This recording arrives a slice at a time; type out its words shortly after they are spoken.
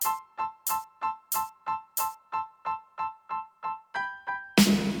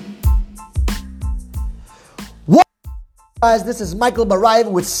Guys, this is Michael Baraiva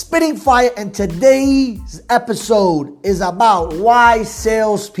with Spitting Fire, and today's episode is about why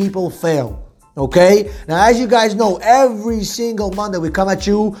salespeople fail. Okay? Now, as you guys know, every single Monday we come at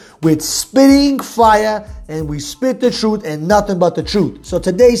you with spitting fire, and we spit the truth and nothing but the truth. So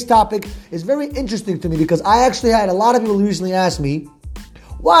today's topic is very interesting to me because I actually had a lot of people recently ask me,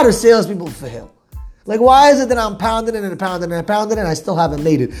 why do salespeople fail? Like, why is it that I'm pounding it and pounding it and pounding it and I still haven't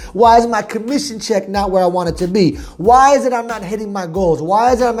made it? Why is my commission check not where I want it to be? Why is it I'm not hitting my goals?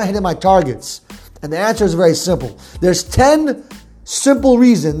 Why is it I'm not hitting my targets? And the answer is very simple. There's 10 simple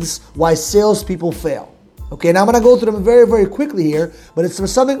reasons why salespeople fail. Okay, now I'm going to go through them very, very quickly here, but it's for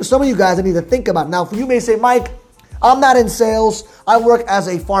some of you guys that need to think about. Now, you may say, Mike, I'm not in sales. I work as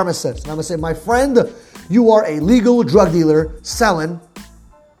a pharmacist. And I'm going to say, my friend, you are a legal drug dealer selling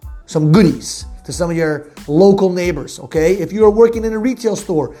some goodies to some of your local neighbors, okay? If you're working in a retail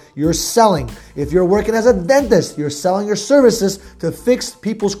store, you're selling. If you're working as a dentist, you're selling your services to fix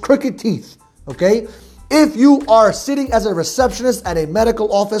people's crooked teeth, okay? If you are sitting as a receptionist at a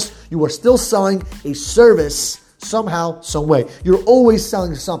medical office, you are still selling a service somehow, some way. You're always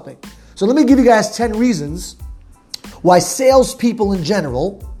selling something. So let me give you guys 10 reasons why salespeople in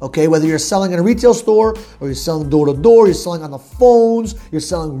general, okay, whether you're selling in a retail store or you're selling door to door, you're selling on the phones, you're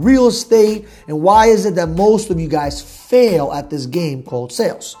selling real estate, and why is it that most of you guys fail at this game called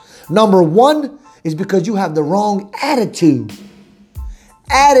sales? Number one is because you have the wrong attitude.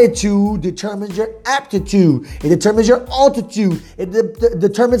 Attitude determines your aptitude. It determines your altitude. It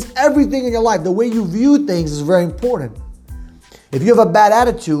determines everything in your life. The way you view things is very important. If you have a bad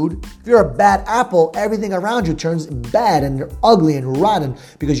attitude, if you're a bad apple, everything around you turns bad and you're ugly and rotten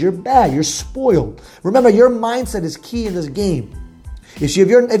because you're bad, you're spoiled. Remember, your mindset is key in this game. If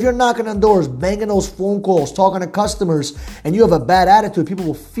you're knocking on doors, banging those phone calls, talking to customers, and you have a bad attitude, people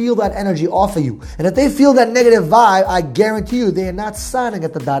will feel that energy off of you. And if they feel that negative vibe, I guarantee you they are not signing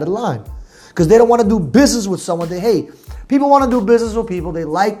at the dotted line because they don't want to do business with someone they hate. People want to do business with people they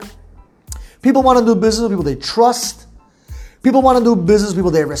like. People want to do business with people they trust. People want to do business with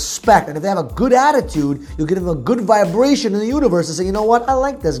people they respect. And if they have a good attitude, you'll give them a good vibration in the universe and say, you know what, I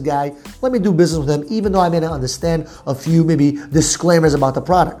like this guy. Let me do business with him, even though I may not understand a few maybe disclaimers about the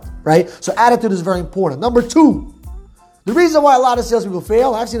product, right? So attitude is very important. Number two, the reason why a lot of salespeople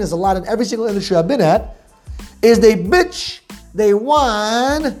fail, I've seen this a lot in every single industry I've been at, is they bitch, they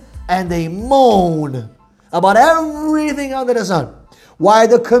whine, and they moan about everything under the sun. Why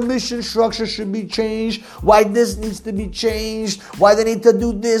the commission structure should be changed, why this needs to be changed, why they need to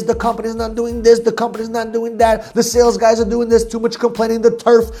do this, the company's not doing this, the company's not doing that, the sales guys are doing this, too much complaining, the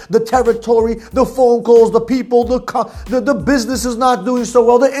turf, the territory, the phone calls, the people, the business is not doing so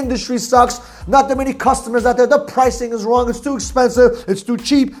well, the industry sucks, not that many customers out there, the pricing is wrong, it's too expensive, it's too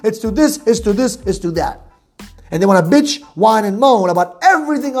cheap, it's too this, it's too this, it's too that. And they want to bitch, whine, and moan about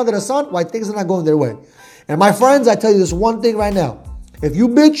everything under the sun, why things are not going their way. And my friends, I tell you this one thing right now. If you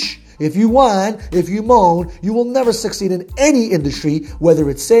bitch, if you whine, if you moan, you will never succeed in any industry, whether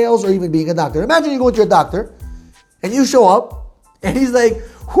it's sales or even being a doctor. Imagine you go to your doctor and you show up and he's like,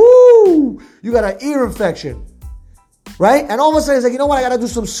 whoo, you got an ear infection, right? And all of a sudden he's like, you know what, I got to do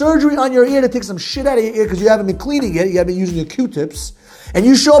some surgery on your ear to take some shit out of your ear because you haven't been cleaning it. You haven't been using your Q-tips. And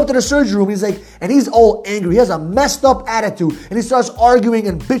you show up to the surgery room, he's like, and he's all angry. He has a messed up attitude. And he starts arguing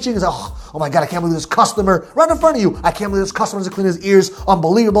and bitching. He's like, oh my God, I can't believe this customer right in front of you. I can't believe this customer doesn't clean his ears.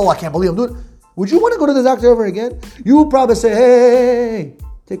 Unbelievable. I can't believe I'm doing it. Would you want to go to the doctor ever again? You would probably say, hey,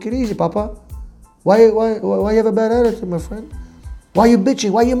 take it easy, Papa. Why you have a bad attitude, my friend? Why are you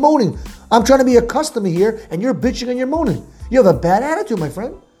bitching? Why are you moaning? I'm trying to be a customer here, and you're bitching and you're moaning. You have a bad attitude, my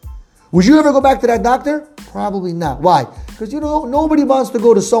friend. Would you ever go back to that doctor? Probably not. Why? Because nobody wants to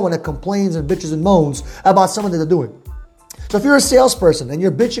go to someone that complains and bitches and moans about something that they're doing. So if you're a salesperson and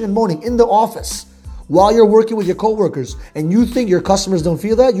you're bitching and moaning in the office while you're working with your coworkers and you think your customers don't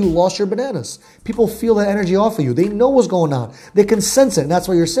feel that, you lost your bananas. People feel that energy off of you. They know what's going on. They can sense it, and that's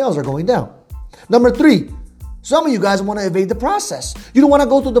why your sales are going down. Number three, some of you guys want to evade the process. You don't want to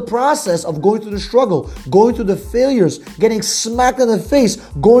go through the process of going through the struggle, going through the failures, getting smacked in the face,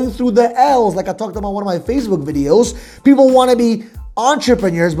 going through the L's, like I talked about in one of my Facebook videos. People want to be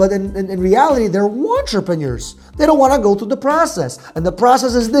entrepreneurs, but in reality, they're entrepreneurs. They don't want to go through the process. And the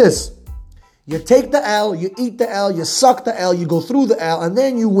process is this. You take the L, you eat the L, you suck the L, you go through the L, and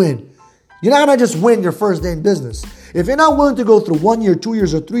then you win. You're not going to just win your first day in business. If you're not willing to go through 1 year, 2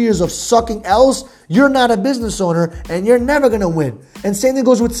 years, or 3 years of sucking L's, you're not a business owner and you're never going to win. And same thing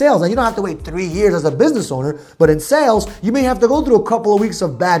goes with sales. Now, you don't have to wait 3 years as a business owner, but in sales, you may have to go through a couple of weeks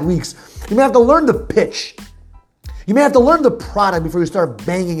of bad weeks. You may have to learn to pitch. You may have to learn the product before you start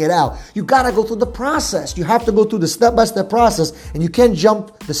banging it out. You got to go through the process. You have to go through the step-by-step process, and you can't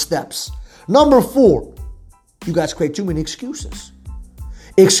jump the steps. Number 4, you guys create too many excuses.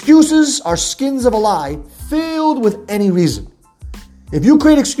 Excuses are skins of a lie filled with any reason. If you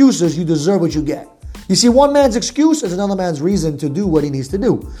create excuses, you deserve what you get. You see, one man's excuse is another man's reason to do what he needs to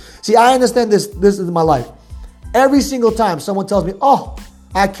do. See, I understand this is my life. Every single time someone tells me, oh,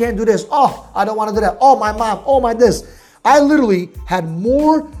 I can't do this. Oh, I don't want to do that. Oh, my mom. Oh, my this. I literally had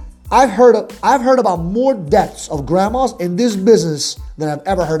more, I've heard about more deaths of grandmas in this business than I've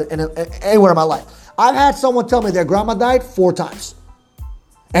ever heard anywhere in my life. I've had someone tell me their grandma died 4 times.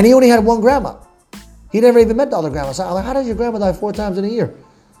 And he only had one grandma. He never even met the other grandma. So I'm like, how does your grandma die 4 times in a year?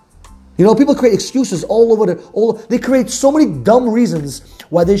 You know, people create excuses all over they create so many dumb reasons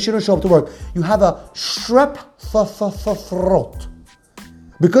why they shouldn't show up to work. You have a strep throat.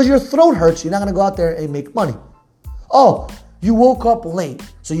 Because your throat hurts, you're not going to go out there and make money. Oh, you woke up late,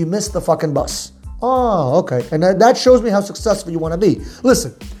 so you missed the fucking bus. Oh, okay. And that shows me how successful you want to be.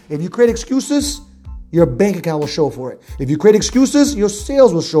 Listen, if you create excuses, your bank account will show for it. If you create excuses, your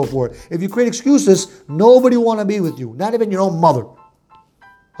sales will show for it. If you create excuses, nobody will want to be with you, not even your own mother.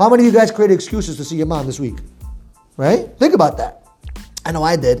 How many of you guys created excuses to see your mom this week? Right? Think about that. I know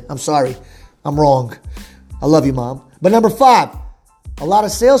I did. I'm sorry. I'm wrong. I love you, Mom. But number 5, a lot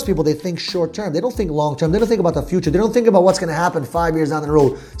of salespeople, they think short term. They don't think long term. They don't think about the future. They don't think about what's going to happen 5 years down the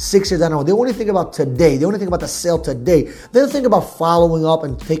road, 6 years down the road. They only think about today. They only think about the sale today. They don't think about following up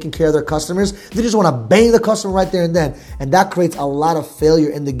and taking care of their customers. They just want to bang the customer right there and then. And that creates a lot of failure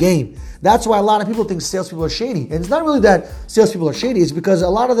in the game. That's why a lot of people think salespeople are shady. And it's not really that salespeople are shady. It's because a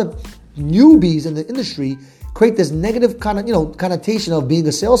lot of the newbies in the industry create this negative connotation of being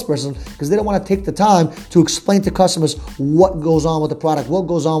a salesperson because they don't want to take the time to explain to customers what goes on with the product, what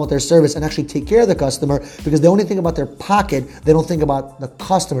goes on with their service, and actually take care of the customer because they only think about their pocket. They don't think about the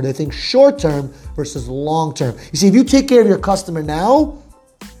customer. They think short term versus long term. You see, if you take care of your customer now,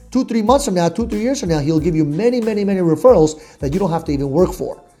 2-3 months from now, 2-3 years from now, he'll give you many, many, many referrals that you don't have to even work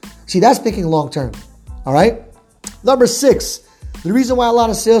for. See, that's thinking long term. All right? Number 6, the reason why a lot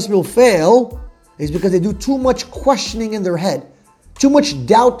of salespeople fail is because they do too much questioning in their head. Too much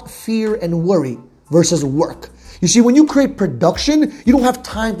doubt, fear, and worry versus work. You see, when you create production, you don't have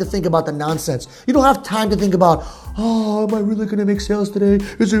time to think about the nonsense. You don't have time to think about, oh, am I really going to make sales today?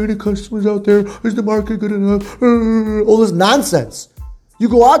 Is there any customers out there? Is the market good enough? All this nonsense. You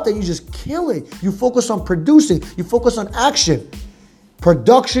go out there, you just kill it. You focus on producing. You focus on action.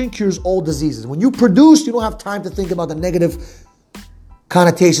 Production cures all diseases. When you produce, you don't have time to think about the negative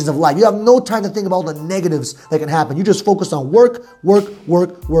connotations of life. You have no time to think about all the negatives that can happen. You just focus on work.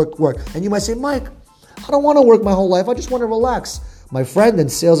 And you might say, Mike, I don't want to work my whole life. I just want to relax. My friend, then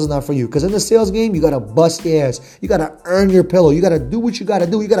sales is not for you. Because in the sales game, you got to bust your ass. You got to earn your pillow. You got to do what you got to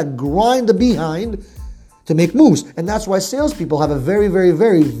do. You got to grind the behind to make moves. And that's why salespeople have a very, very,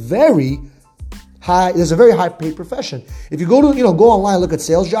 very, very high, there's a very high paid profession. If you go online, look at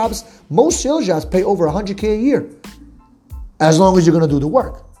sales jobs, most sales jobs pay over $100K a year. As long as you're going to do the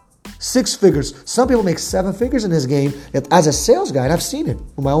work. 6 figures. Some people make 7 figures in this game as a sales guy, and I've seen it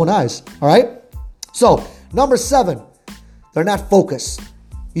with my own eyes. All right? So, number 7, they're not focused.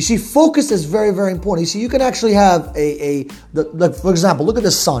 You see, focus is very, very important. You see, you can actually have like for example, look at the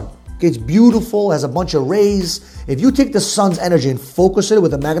sun. Okay, it's beautiful, has a bunch of rays. If you take the sun's energy and focus it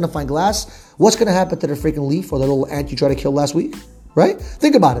with a magnifying glass, what's going to happen to the freaking leaf or the little ant you tried to kill last week? Right?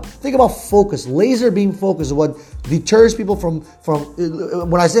 Think about it. Think about focus. Laser beam focus is what deters people from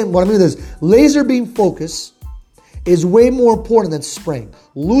what I mean is laser beam focus is way more important than spraying.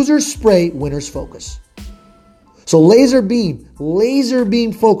 Losers spray, winners focus. So laser beam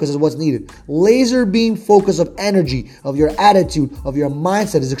focus is what's needed. Laser beam focus of energy, of your attitude, of your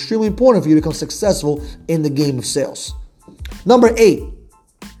mindset is extremely important for you to become successful in the game of sales. Number 8.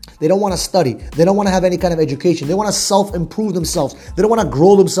 They don't want to study. They don't want to have any kind of education. They want to self-improve themselves. They don't want to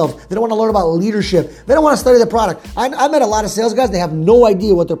grow themselves. They don't want to learn about leadership. They don't want to study the product. I met a lot of sales guys. They have no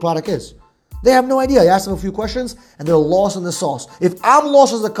idea what their product is. They have no idea. I asked them a few questions and they're lost in the sauce. If I'm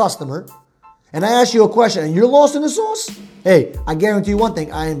lost as a customer and I ask you a question and you're lost in the sauce, hey, I guarantee you one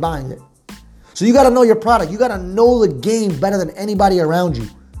thing, I ain't buying it. So you got to know your product. You got to know the game better than anybody around you.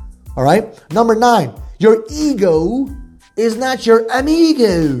 All right? Number 9, your ego is not your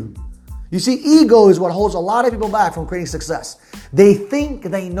amigo. You see, ego is what holds a lot of people back from creating success. They think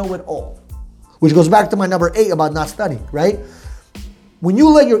they know it all, which goes back to my number 8 about not studying, right? When you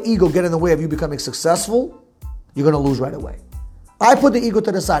let your ego get in the way of you becoming successful, you're going to lose right away. I put the ego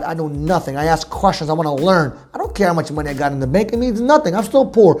to the side. I know nothing. I ask questions. I want to learn. I don't care how much money I got in the bank. It means nothing. I'm still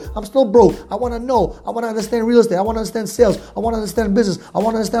poor. I'm still broke. I want to know. I want to understand real estate. I want to understand sales. I want to understand business. I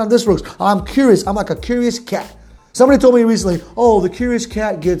want to understand how this works. I'm curious. I'm like a curious cat. Somebody told me recently, oh, the curious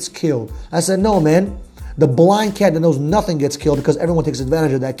cat gets killed. I said, no, man. The blind cat that knows nothing gets killed because everyone takes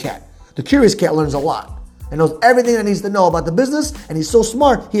advantage of that cat. The curious cat learns a lot and knows everything that needs to know about the business, and he's so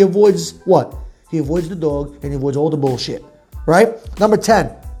smart, he avoids what? He avoids the dog and he avoids all the bullshit. Right? Number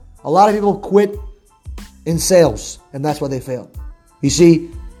 10, a lot of people quit in sales, and that's why they fail. You see,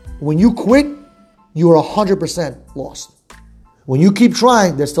 when you quit, you are 100% lost. When you keep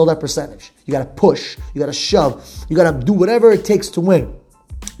trying, there's still that percentage. You got to push. You got to shove. You got to do whatever it takes to win.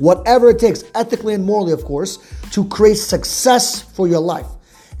 Whatever it takes, ethically and morally, of course, to create success for your life.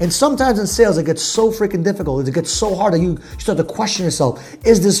 And sometimes in sales, it gets so freaking difficult. It gets so hard that you start to question yourself.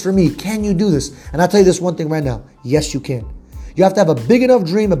 Is this for me? Can you do this? And I'll tell you this one thing right now. Yes, you can. You have to have a big enough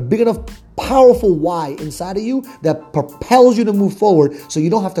dream, a big enough powerful why inside of you that propels you to move forward so you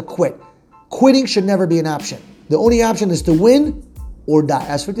don't have to quit. Quitting should never be an option. The only option is to win or die.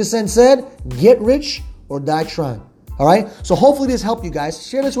 As 50 Cent said, get rich or die trying. All right? So hopefully this helped you guys.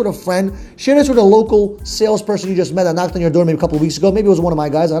 Share this with a friend. Share this with a local salesperson you just met that knocked on your door maybe a couple of weeks ago. Maybe it was one of my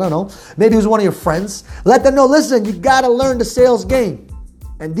guys. I don't know. Maybe it was one of your friends. Let them know, listen, you got to learn the sales game.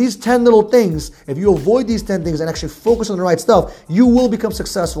 And these 10 little things, if you avoid these 10 things and actually focus on the right stuff, you will become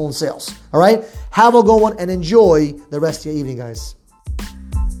successful in sales. All right? Have a good one and enjoy the rest of your evening, guys.